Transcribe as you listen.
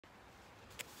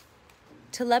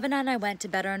To Lebanon I went to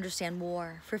better understand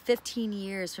war. For 15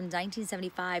 years, from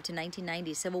 1975 to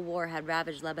 1990, civil war had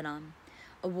ravaged Lebanon,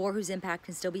 a war whose impact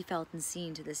can still be felt and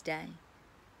seen to this day.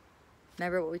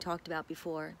 Remember what we talked about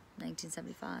before,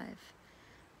 1975.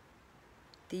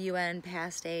 The UN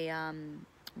passed a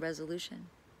resolution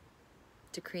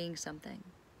decreeing something.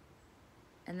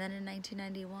 And then in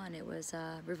 1991, it was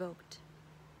revoked.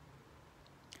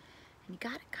 And you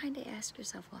gotta kind of ask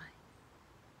yourself why.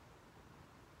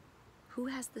 Who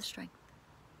has the strength?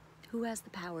 Who has the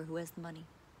power? Who has the money?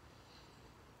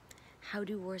 How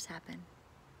do wars happen?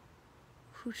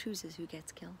 Who chooses who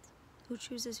gets killed? Who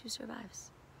chooses who survives?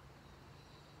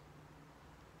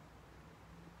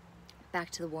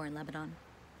 Back to the war in Lebanon.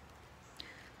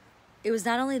 It was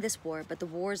not only this war, but the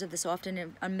wars of this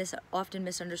often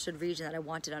misunderstood region that I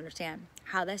wanted to understand.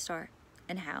 How they start,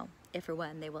 and how, if or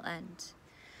when, they will end.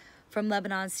 From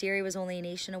Lebanon, Syria was only a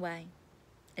nation away.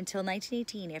 Until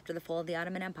 1918, after the fall of the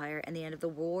Ottoman Empire and the end of the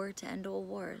war to end all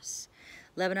wars,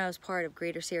 Lebanon was part of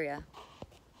Greater Syria.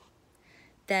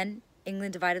 Then,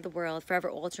 England divided the world, forever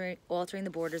altering the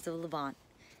borders of the Levant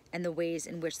and the ways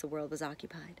in which the world was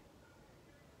occupied.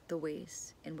 The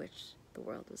ways in which the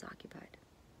world was occupied.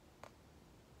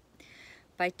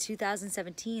 By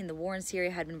 2017, the war in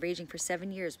Syria had been raging for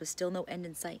 7 years with still no end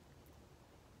in sight.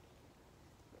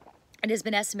 It has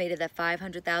been estimated that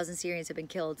 500,000 Syrians have been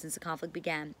killed since the conflict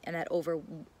began, and that over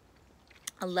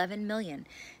 11 million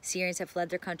Syrians have fled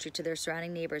their country to their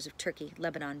surrounding neighbors of Turkey,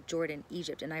 Lebanon, Jordan,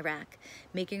 Egypt, and Iraq,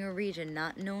 making a region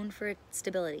not known for its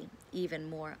stability even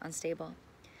more unstable.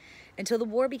 Until the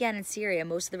war began in Syria,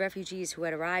 most of the refugees who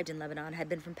had arrived in Lebanon had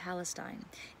been from Palestine,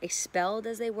 expelled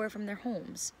as they were from their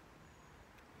homes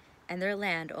and their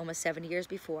land almost 70 years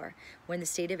before, when the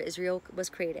state of Israel was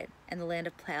created and the land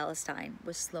of Palestine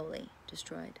was slowly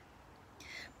destroyed.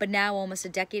 But now, almost a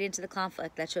decade into the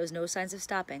conflict that shows no signs of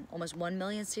stopping, almost 1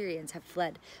 million Syrians have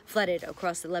flooded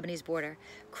across the Lebanese border,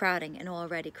 crowding an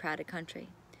already crowded country.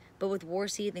 But with war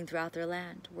seething throughout their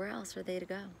land, where else are they to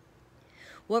go?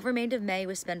 What remained of May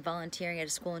was spent volunteering at a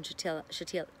school in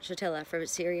Shatila for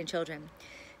Syrian children.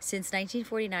 Since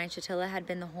 1949, Shatila had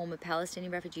been the home of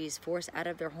Palestinian refugees forced out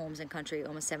of their homes and country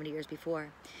almost 70 years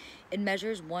before. It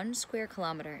measures 1 square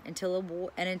kilometer until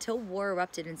war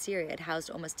erupted in Syria. It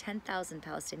housed almost 10,000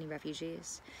 Palestinian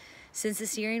refugees. Since the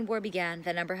Syrian war began,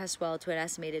 that number has swelled to an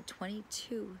estimated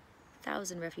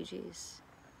 22,000 refugees.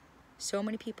 So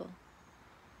many people,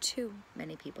 too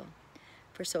many people,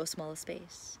 for so small a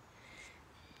space.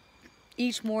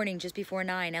 Each morning, just before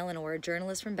 9, Eleanor, a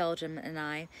journalist from Belgium, and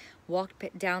I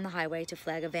walked down the highway to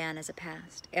flag a van as it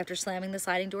passed. After slamming the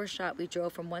sliding door shut, we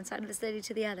drove from one side of the city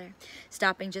to the other,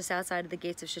 stopping just outside of the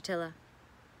gates of Shatila.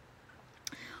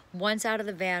 Once out of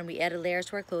the van, we added layers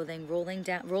to our clothing,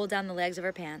 rolled down the legs of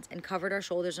our pants, and covered our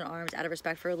shoulders and arms out of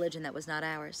respect for a religion that was not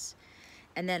ours.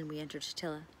 And then we entered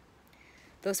Shatila.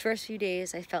 Those first few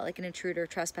days, I felt like an intruder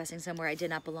trespassing somewhere I did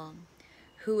not belong.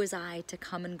 Who was I to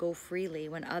come and go freely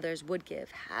when others would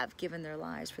have given their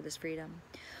lives for this freedom?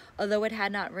 Although it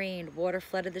had not rained, water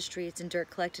flooded the streets and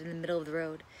dirt collected in the middle of the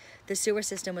road. The sewer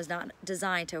system was not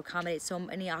designed to accommodate so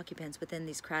many occupants within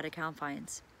these crowded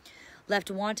confines. Left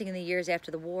wanting in the years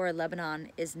after the war,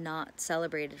 Lebanon is not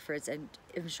celebrated for its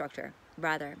infrastructure.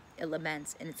 Rather, it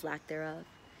laments in its lack thereof.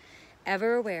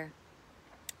 Ever aware,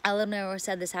 Eleanor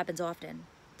said this happens often,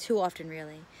 too often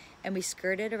really, and we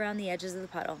skirted around the edges of the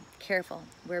puddle, careful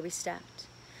where we stepped.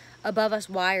 Above us,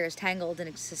 wires tangled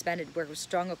and suspended were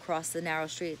strung across the narrow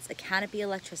streets, a canopy of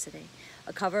electricity,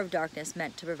 a cover of darkness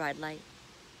meant to provide light.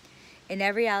 In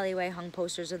every alleyway hung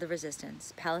posters of the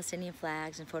resistance, Palestinian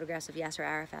flags, and photographs of Yasser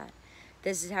Arafat.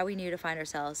 This is how we knew to find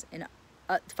ourselves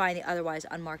find the otherwise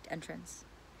unmarked entrance.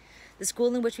 The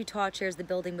school in which we taught shares the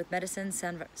building with Médecins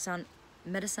Sans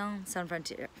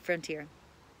Frontières.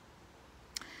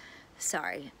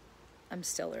 Sorry, I'm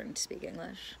still learning to speak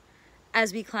English.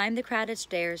 As we climbed the crowded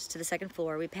stairs to the second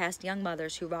floor, we passed young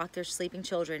mothers who rocked their sleeping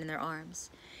children in their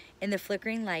arms. In the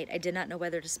flickering light, I did not know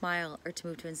whether to smile or to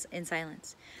move in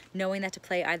silence, knowing that to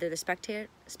play either the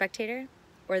spectator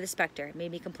or the specter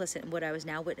made me complicit in what I was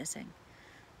now witnessing.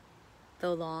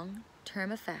 The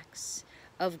long-term effects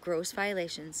of gross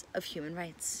violations of human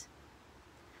rights.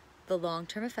 The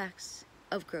long-term effects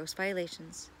of gross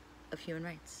violations of human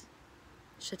rights.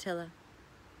 Shatila.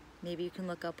 Maybe you can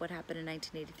look up what happened in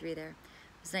 1983 there.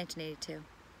 It was 1982.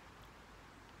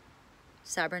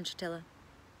 Sabra and Shatila.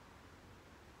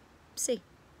 See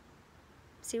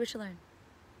what you learn.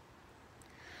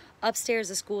 Upstairs,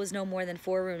 the school was no more than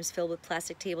 4 rooms filled with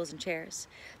plastic tables and chairs.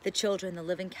 The children, the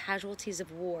living casualties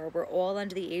of war, were all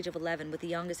under the age of 11, with the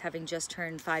youngest having just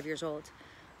turned 5 years old.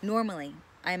 Normally,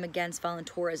 I am against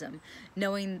volunteerism,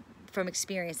 knowing from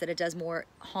experience that it does more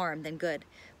harm than good.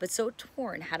 But so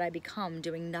torn had I become,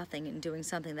 doing nothing and doing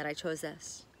something, that I chose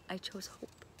this. I chose hope.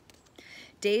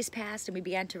 Days passed, and we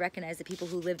began to recognize the people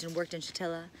who lived and worked in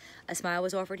Shatila. A smile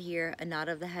was offered here, a nod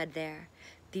of the head there.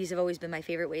 These have always been my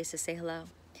favorite ways to say hello.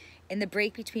 In the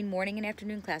break between morning and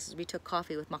afternoon classes, we took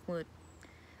coffee with Mahmoud,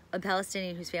 a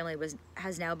Palestinian whose family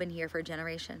has now been here for a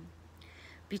generation.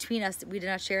 Between us, we did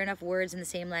not share enough words in the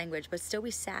same language, but still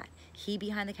we sat, he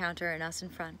behind the counter and us in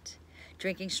front,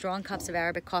 drinking strong cups of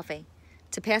Arabic coffee.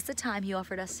 To pass the time, he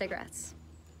offered us cigarettes,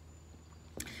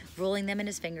 rolling them in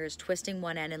his fingers, twisting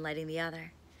one end and lighting the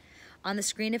other. On the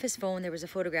screen of his phone, there was a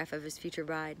photograph of his future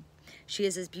bride. She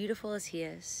is as beautiful as he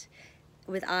is,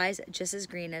 with eyes just as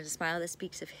green and a smile that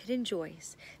speaks of hidden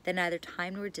joys that neither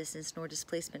time nor distance nor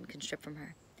displacement can strip from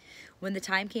her. When the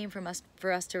time came for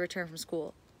us to return to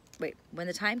school, we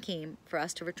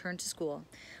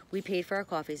paid for our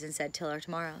coffees and said, "Till our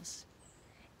tomorrows."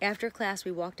 After class,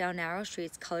 we walked down narrow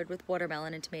streets colored with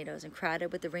watermelon and tomatoes and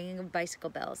crowded with the ringing of bicycle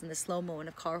bells and the slow moan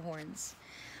of car horns.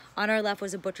 On our left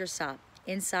was a butcher's shop.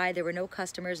 Inside, there were no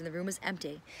customers and the room was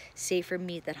empty, save for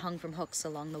meat that hung from hooks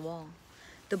along the wall.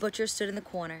 The butcher stood in the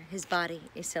corner, his body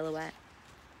a silhouette.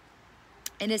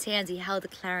 In his hands, he held a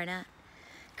clarinet,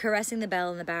 caressing the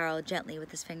bell and the barrel gently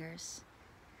with his fingers.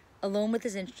 Alone with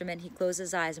his instrument, he closed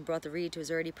his eyes and brought the reed to his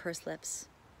already pursed lips.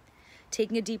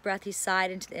 Taking a deep breath, he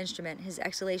sighed into the instrument, his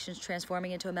exhalations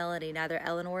transforming into a melody neither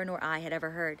Eleanor nor I had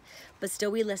ever heard. But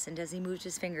still we listened as he moved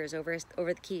his fingers over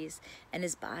the keys, and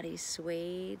his body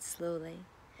swayed slowly,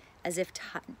 as if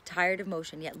tired of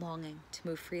motion, yet longing to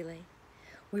move freely.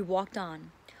 We walked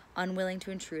on, unwilling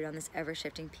to intrude on this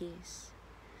ever-shifting piece.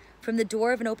 From the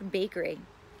door of an open bakery,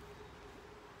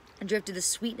 drifted the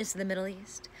sweetness of the Middle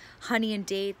East, honey and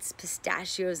dates,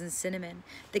 pistachios and cinnamon.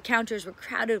 The counters were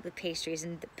crowded with pastries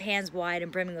and the pans wide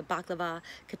and brimming with baklava,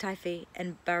 kataifi,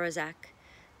 and barazak.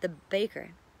 The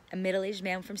baker, a middle-aged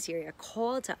man from Syria,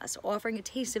 called to us, offering a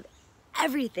taste of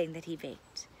everything that he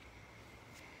baked.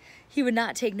 He would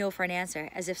not take no for an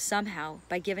answer, as if somehow,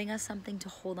 by giving us something to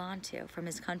hold on to from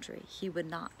his country, he would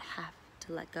not have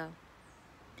to let go.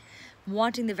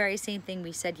 Wanting the very same thing,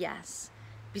 we said yes.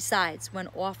 Besides, when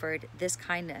offered this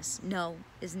kindness, no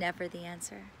is never the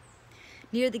answer.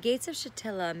 Near the gates of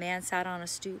Shatila, a man sat on a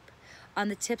stoop. On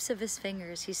the tips of his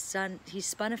fingers, he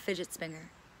spun a fidget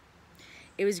spinner.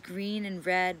 It was green and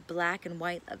red, black and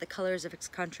white, of the colors of his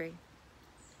country.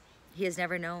 He has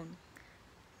never known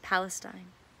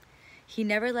Palestine. He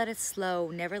never let it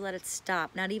slow, never let it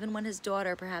stop, not even when his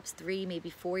daughter, perhaps 3, maybe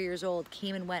 4 years old,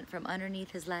 came and went from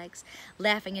underneath his legs,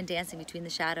 laughing and dancing between the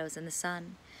shadows and the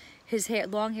sun. His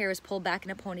long hair was pulled back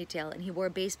in a ponytail, and he wore a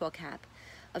baseball cap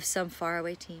of some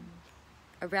faraway team.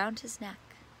 Around his neck,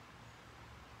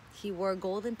 he wore a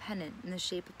golden pendant in the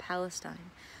shape of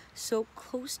Palestine, so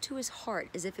close to his heart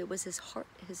as if it was his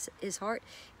heart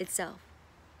itself.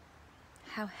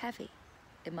 How heavy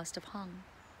it must have hung.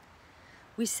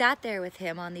 We sat there with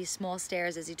him on these small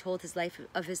stairs as he told his life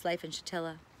in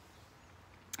Shatila.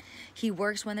 He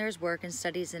works when there is work and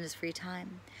studies in his free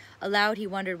time. Aloud, he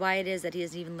wondered why it is that he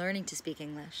isn't even learning to speak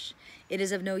English. It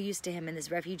is of no use to him in this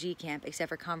refugee camp except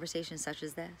for conversations such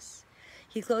as this.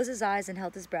 He closed his eyes and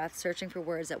held his breath, searching for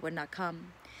words that would not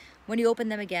come. When he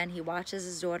opened them again, he watched as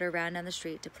his daughter ran down the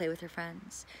street to play with her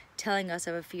friends, telling us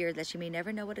of a fear that she may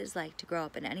never know what it is like to grow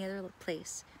up in any other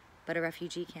place but a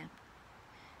refugee camp.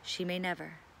 She may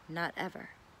never, not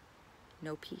ever,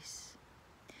 know peace.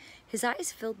 His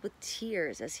eyes filled with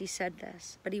tears as he said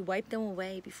this, but he wiped them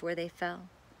away before they fell.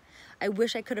 I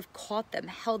wish I could have caught them,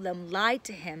 held them, lied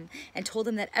to him, and told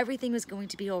him that everything was going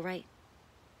to be all right.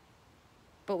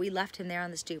 But we left him there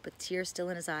on the stoop with tears still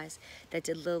in his eyes that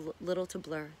did little to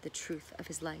blur the truth of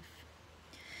his life.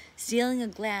 Stealing a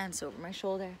glance over my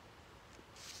shoulder,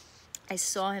 I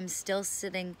saw him still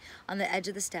sitting on the edge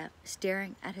of the step,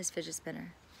 staring at his fidget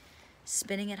spinner,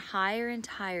 spinning it higher and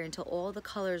higher until all the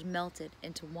colors melted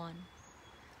into one.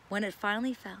 When it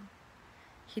finally fell,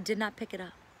 he did not pick it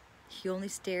up. He only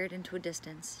stared into a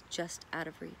distance just out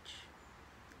of reach.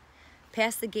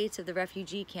 Past the gates of the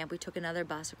refugee camp, we took another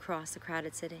bus across the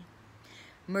crowded city.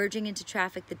 Merging into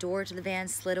traffic, the door to the van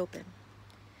slid open.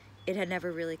 It had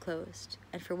never really closed,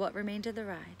 and for what remained of the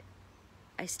ride,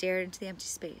 I stared into the empty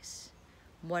space,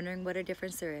 wondering what a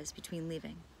difference there is between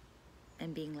leaving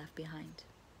and being left behind.